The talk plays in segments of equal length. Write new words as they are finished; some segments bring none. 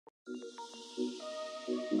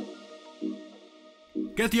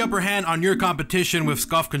Get the upper hand on your competition with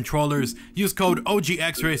SCUF controllers. Use code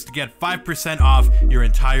OGXRAYZ to get 5% off your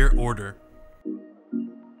entire order.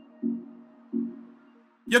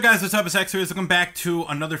 Yo guys, what's up? It's XRAYZ. Welcome back to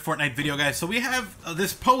another Fortnite video, guys. So we have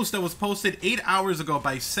this post that was posted 8 hours ago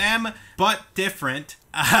by Sam, but different.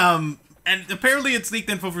 And apparently it's leaked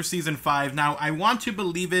info for Season 5. Now, I want to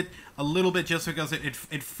believe it a little bit just because it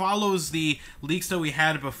follows the leaks that we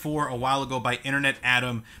had before a while ago by Internet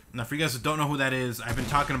Adam. Now, for you guys who don't know who that is, I've been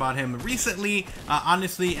talking about him recently,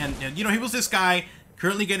 honestly, and you know, he was this guy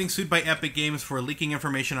currently getting sued by Epic Games for leaking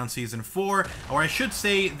information on Season 4, or I should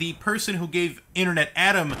say the person who gave Internet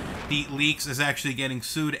Adam the leaks is actually getting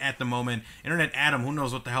sued at the moment. Internet Adam, who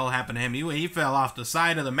knows what the hell happened to him? He fell off the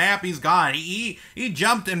side of the map. He's gone. He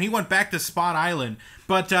jumped and he went back to Spot Island.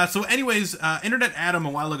 But, so anyways, Internet Adam a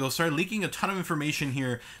while ago started leaking a ton of information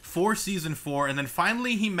here for Season 4, and then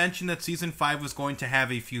finally he mentioned that Season 5 was going to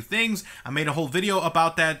have a few things. I made a whole video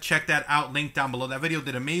about that. Check that out, link down below. That video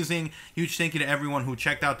did amazing. Huge thank you to everyone who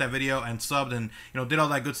checked out that video and subbed and, you know, did all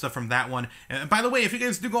that good stuff from that one. And by the way, if you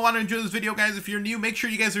guys do go on and enjoy this video, guys, if you're new, make sure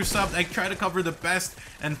you guys are subbed. I try to cover the best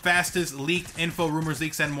and fastest leaked info, rumors,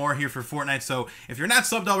 leaks, and more here for Fortnite. So if you're not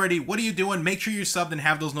subbed already, what are you doing? Make sure you're subbed and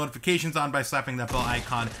have those notifications on by slapping that bell icon.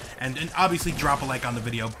 And obviously drop a like on the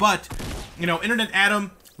video. But, you know, Internet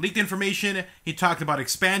Adam leaked information. He talked about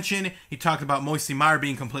expansion. He talked about Moisty Mire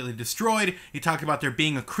being completely destroyed. He talked about there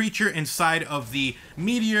being a creature inside of the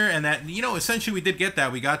meteor, and that, you know, essentially we did get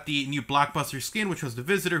that. We got the new blockbuster skin, which was the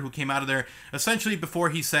visitor who came out of there essentially before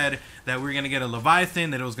he said that we were going to get a Leviathan,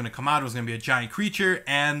 that it was going to come out, it was going to be a giant creature.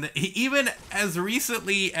 And even as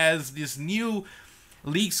recently as this new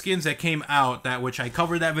leak skins that came out, that which I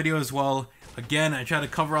covered that video as well. Again, I try to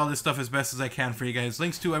cover all this stuff as best as I can for you guys.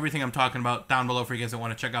 Links to everything I'm talking about down below for you guys that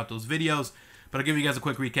want to check out those videos. But I'll give you guys a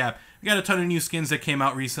quick recap. We got a ton of new skins that came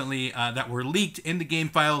out recently that were leaked in the game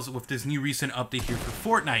files with this new recent update here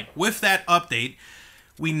for Fortnite. With that update,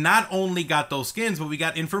 we not only got those skins, but we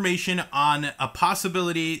got information on a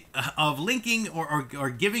possibility of linking or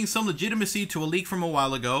giving some legitimacy to a leak from a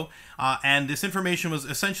while ago. And this information was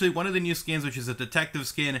essentially one of the new skins, which is a detective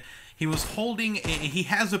skin. He was holding, he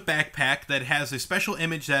has a backpack that has a special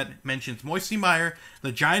image that mentions Moisty Mire,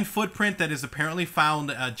 the giant footprint that is apparently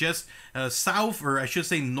found just south, or I should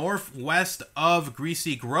say northwest of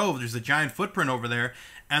Greasy Grove. There's a giant footprint over there.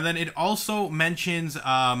 And then it also mentions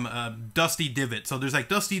Dusty Divot. So there's like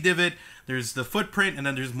Dusty Divot, there's the footprint, and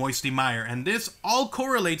then there's Moisty Mire. And this all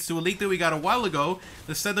correlates to a leak that we got a while ago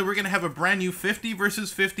that said that we're going to have a brand new 50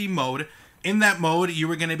 versus 50 mode. In that mode, you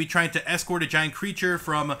were going to be trying to escort a giant creature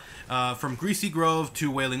from Greasy Grove to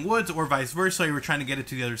Wailing Woods, or vice versa. You were trying to get it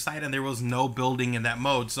to the other side, and there was no building in that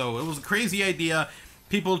mode. So it was a crazy idea.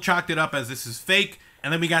 People chalked it up as this is fake.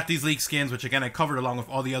 And then we got these leaked skins, which again I covered along with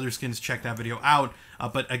all the other skins. Check that video out.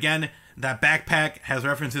 But again, that backpack has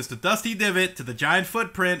references to Dusty Divot, to the giant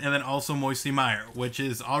footprint, and then also Moisty Mire, which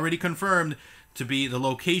is already confirmed to be the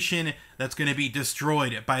location that's going to be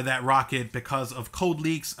destroyed by that rocket because of code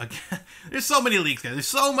leaks. Again, there's so many leaks, guys. There's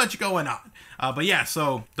so much going on. But yeah,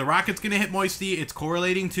 so the rocket's going to hit Moisty. It's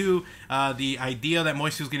correlating to the idea that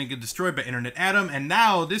Moisty was going to get destroyed by Internet Adam. And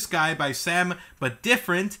now this guy by Sam, but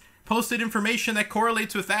different, posted information that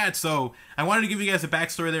correlates with that. So I wanted to give you guys a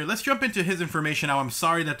backstory there. Let's jump into his information now. I'm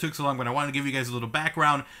sorry that took so long, but I wanted to give you guys a little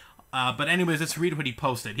background. But anyways, let's read what he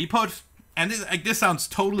posted. He posted, and this sounds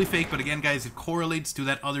totally fake, but again, guys, it correlates to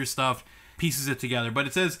that other stuff, pieces it together. But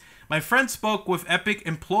it says, my friend spoke with Epic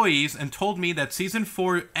employees and told me that Season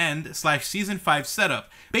 4 end / Season 5 setup.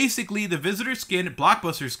 Basically, the visitor skin,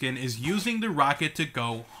 blockbuster skin, is using the rocket to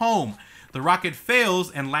go home. The rocket fails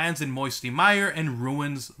and lands in Moisty Mire and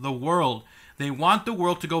ruins the world. They want the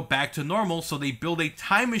world to go back to normal, so they build a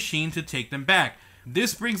time machine to take them back.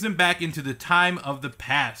 This brings them back into the time of the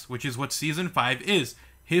past, which is what Season 5 is.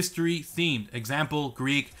 History themed. Example,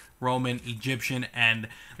 Greek, Roman, Egyptian, and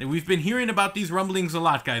we've been hearing about these rumblings a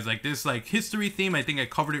lot, guys. Like this, like history theme. I think I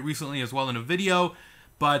covered it recently as well in a video.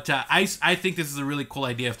 But I think this is a really cool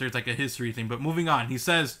idea if there's like a history theme. But moving on, he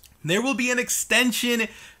says, there will be an extension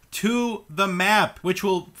to the map, which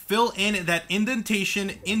will fill in that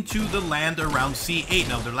indentation into the land around C8.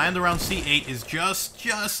 Now, the land around C8 is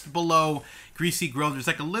just below Greasy Grove. There's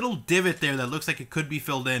like a little divot there that looks like it could be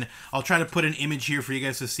filled in. I'll try to put an image here for you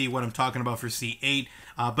guys to see what I'm talking about for C8.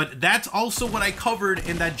 But that's also what I covered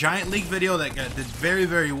in that giant leak video that did very,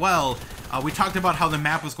 very well. We talked about how the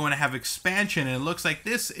map was going to have expansion, and it looks like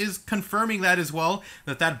this is confirming that as well,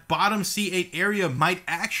 that bottom C8 area might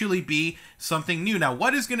actually be something new. Now,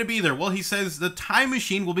 what is going to be there? Well, he says the time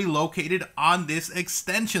machine will be located on this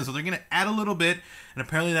extension, so they're going to add a little bit, and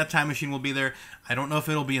apparently that time machine will be there. I don't know if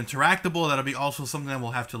it'll be interactable. That'll be also something that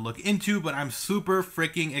we'll have to look into, but I'm super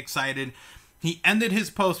freaking excited. He ended his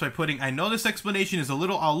post by putting, I know this explanation is a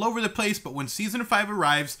little all over the place, but when Season 5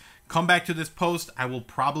 arrives, come back to this post. I will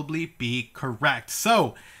probably be correct.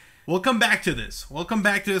 So, we'll come back to this. We'll come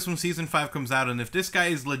back to this when Season 5 comes out, and if this guy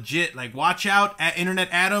is legit, like, watch out at Internet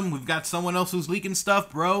Adam. We've got someone else who's leaking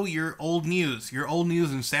stuff. Bro, you're old news. You're old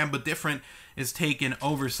news, and Sam But Different is taking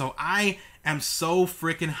over. So, I am so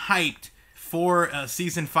freaking hyped for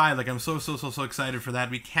Season 5. Like, I'm so excited for that.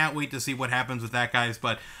 We can't wait to see what happens with that, guys.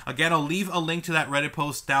 But again, I'll leave a link to that Reddit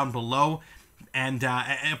post down below. And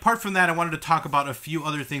apart from that, I wanted to talk about a few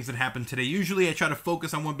other things that happened today. Usually I try to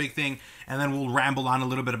focus on one big thing, and then we'll ramble on a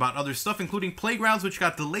little bit about other stuff, including Playgrounds, which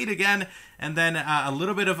got delayed again, and then a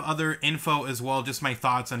little bit of other info as well, just my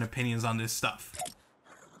thoughts and opinions on this stuff.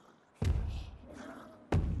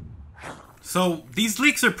 So, these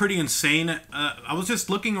leaks are pretty insane. I was just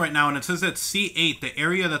looking right now, and it says that C8, the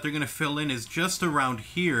area that they're going to fill in, is just around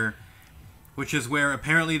here, which is where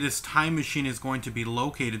apparently this time machine is going to be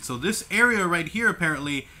located. So, this area right here,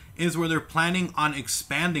 apparently, is where they're planning on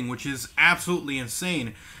expanding, which is absolutely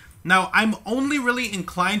insane. Now, I'm only really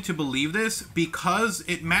inclined to believe this because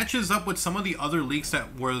it matches up with some of the other leaks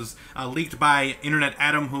that was leaked by Internet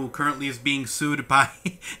Adam, who currently is being sued by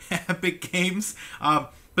Epic Games.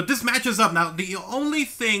 But this matches up. Now, the only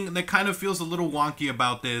thing that kind of feels a little wonky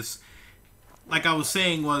about this, like I was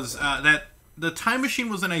saying, was that the time machine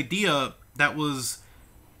was an idea that was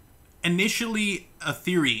initially a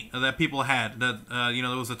theory that people had. That, you know,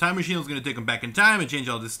 there was a time machine that was going to take them back in time and change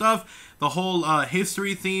all this stuff. The whole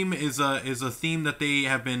history theme is a theme that they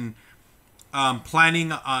have been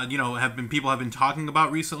planning, you know, people have been talking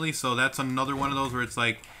about recently. So that's another one of those where it's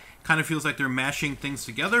like, kind of feels like they're mashing things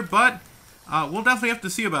together. But we'll definitely have to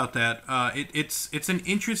see about that. It's an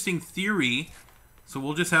interesting theory, so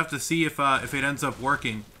we'll just have to see if it ends up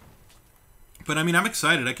working. But I mean, I'm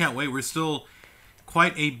excited. I can't wait. We're still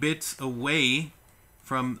quite a bit away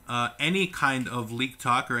from any kind of leak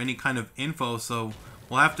talk or any kind of info, so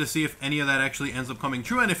we'll have to see if any of that actually ends up coming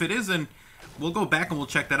true. And if it isn't, we'll go back and we'll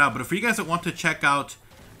check that out. But for you guys that want to check out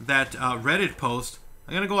that Reddit post,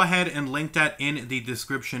 I'm going to go ahead and link that in the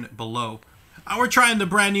description below. We're trying the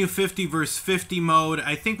brand new 50 versus 50 mode.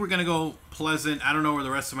 I think we're going to go Pleasant. I don't know where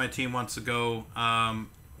the rest of my team wants to go.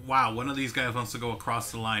 Wow, one of these guys wants to go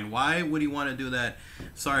across the line. Why would he want to do that?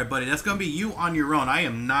 Sorry, buddy. That's going to be you on your own. I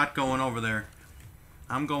am not going over there.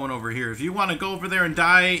 I'm going over here. If you want to go over there and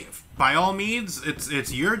die, by all means,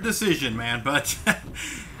 it's your decision, man. But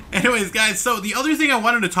anyways, guys, so the other thing I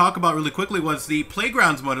wanted to talk about really quickly was the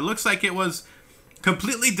Playgrounds mode. It looks like it was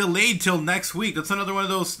completely delayed till next week. That's another one of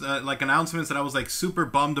those like announcements that I was like super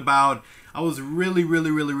bummed about. I was really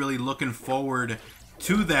looking forward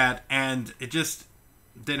to that, and it just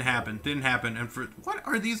didn't happen. And for what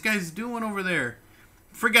are these guys doing over there?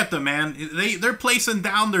 Forget them, man. They're placing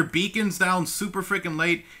down their beacons down super freaking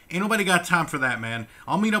late. Ain't nobody got time for that, man.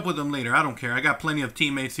 I'll meet up with them later. I don't care. I got plenty of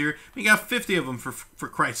teammates here. We got 50 of them for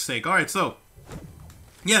Christ's sake. All right, so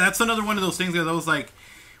yeah, that's another one of those things that I was like,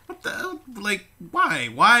 what the, like, why?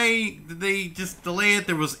 Why did they just delay it?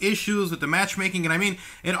 There was issues with the matchmaking, and I mean,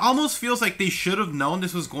 it almost feels like they should have known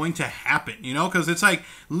this was going to happen, you know? Because it's like,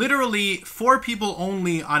 literally, 4 people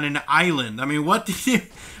only on an island. I mean, what'd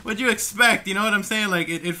you expect? You know what I'm saying? Like,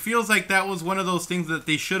 it feels like that was one of those things that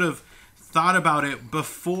they should have thought about it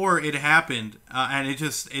before it happened. And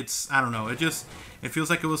I don't know, it feels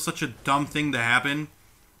like it was such a dumb thing to happen,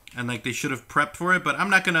 and like they should have prepped for it, but I'm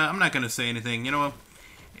not gonna say anything, you know?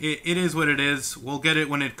 It is what it is. We'll get it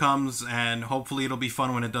when it comes, and hopefully it'll be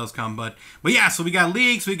fun when it does come. But yeah, so we got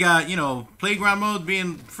leaks, we got, you know, Playground mode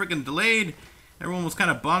being freaking delayed. Everyone was kind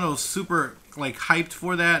of bummed. I was super, like, hyped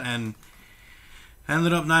for that, and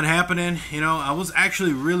ended up not happening. You know, I was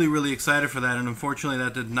actually really excited for that, and unfortunately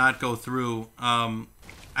that did not go through.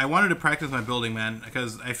 I wanted to practice my building, man,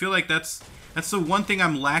 because I feel like that's the one thing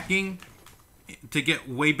I'm lacking to get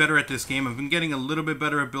way better at this game. I've been getting a little bit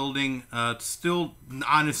better at building. It's still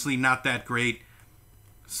honestly not that great.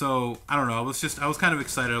 So, I don't know. I was kind of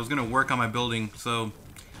excited. I was going to work on my building. So,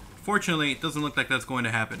 fortunately, it doesn't look like that's going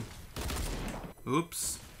to happen.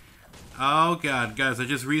 Oops. Oh, God. Guys, I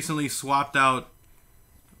just recently swapped out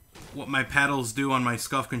what my paddles do on my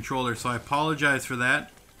Scuff controller. So, I apologize for that.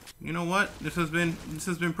 you know what? This has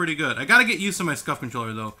been pretty good. I gotta get used to my Scuff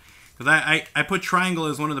controller though, because I put triangle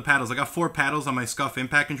as one of the paddles. I got 4 paddles on my Scuff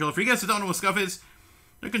impact controller. For you guys that don't know what Scuff is,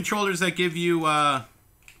 they're controllers that give you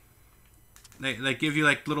they give you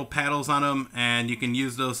like little paddles on them, and you can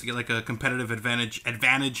use those to get like a competitive advantage.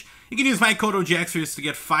 You can use my code OGXRAYZ to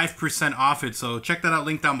get 5% off it. So check that out,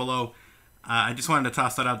 link down below. I just wanted to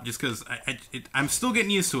toss that out just because I'm still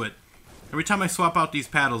getting used to it. Every time I swap out these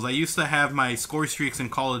paddles, I used to have my score streaks in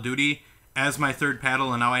Call of Duty as my 3rd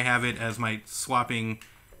paddle, and now I have it as my swapping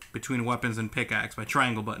between weapons and pickaxe, my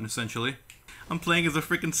triangle button essentially. I'm playing as a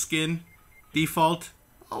freaking skin default.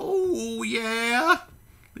 Oh yeah!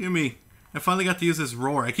 Look at me. I finally got to use this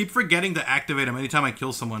roar. I keep forgetting to activate him anytime I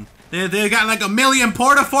kill someone. They got like 1,000,000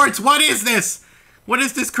 porta forts. What is this? What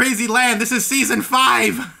is this crazy land? This is season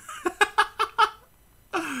 5.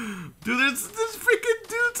 Dude, there's freaking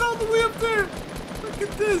dudes all the way up there. Look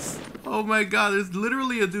at this. Oh my god, there's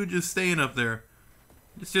literally a dude just staying up there.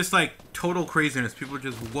 It's just like total craziness. People are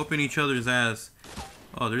just whooping each other's ass.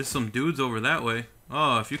 Oh, there's some dudes over that way.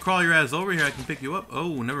 Oh, if you crawl your ass over here, I can pick you up.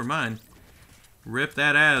 Oh, never mind. Rip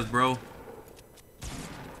that ass, bro.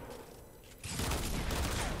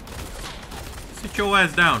 Sit your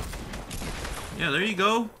ass down. Yeah, there you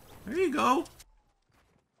go. There you go.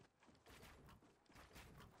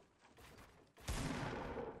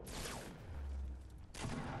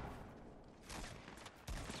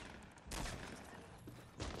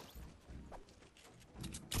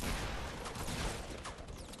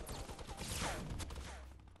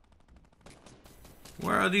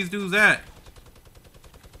 Where are these dudes at?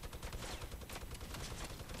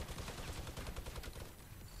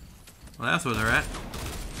 Well, that's where they're at.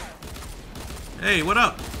 Hey, what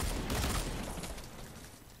up?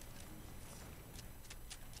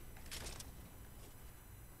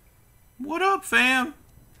 What up, fam?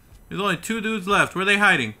 There's only 2 dudes left. Where are they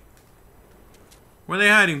hiding? Where are they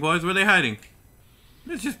hiding, boys? Where are they hiding?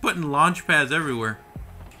 They're just putting launch pads everywhere.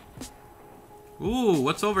 Ooh,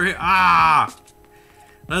 what's over here? Ah!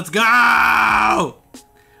 Let's go!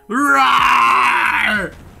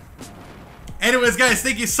 Roar! Anyways, guys,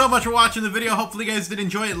 thank you so much for watching the video. Hopefully you guys did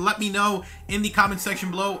enjoy it. Let me know in the comment section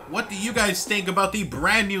below, what do you guys think about the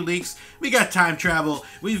brand new leaks? We got time travel.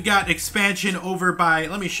 We've got expansion over by,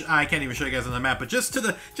 I can't even show you guys on the map, but just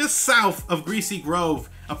south of Greasy Grove.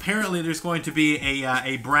 Apparently there's going to be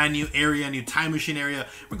a brand new area, a new time machine area.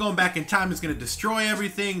 We're going back in time. It's going to destroy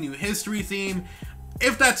everything, new history theme.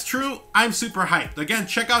 If that's true, I'm super hyped. Again,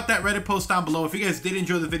 check out that Reddit post down below. If you guys did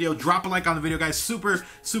enjoy the video, drop a like on the video, guys. Super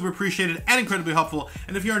appreciated and incredibly helpful.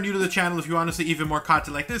 And if you are new to the channel, if you want to see even more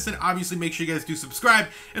content like this, then obviously make sure you guys do subscribe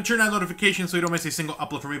and turn on notifications so you don't miss a single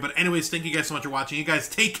upload from me. But anyways, thank you guys so much for watching. You guys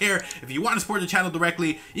take care. If you want to support the channel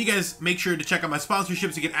directly, you guys make sure to check out my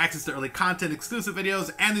sponsorships to get access to early content, exclusive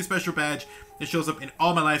videos, and the special badge. It shows up in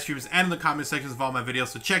all my live streams and in the comment sections of all my videos,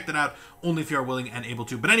 so check that out only if you are willing and able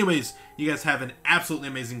to. But anyways, you guys have an absolutely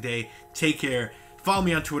amazing day. Take care. Follow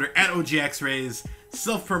me on Twitter at OGXRAYZ.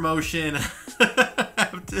 Self-promotion.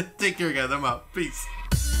 Take care, guys. I'm out. Peace.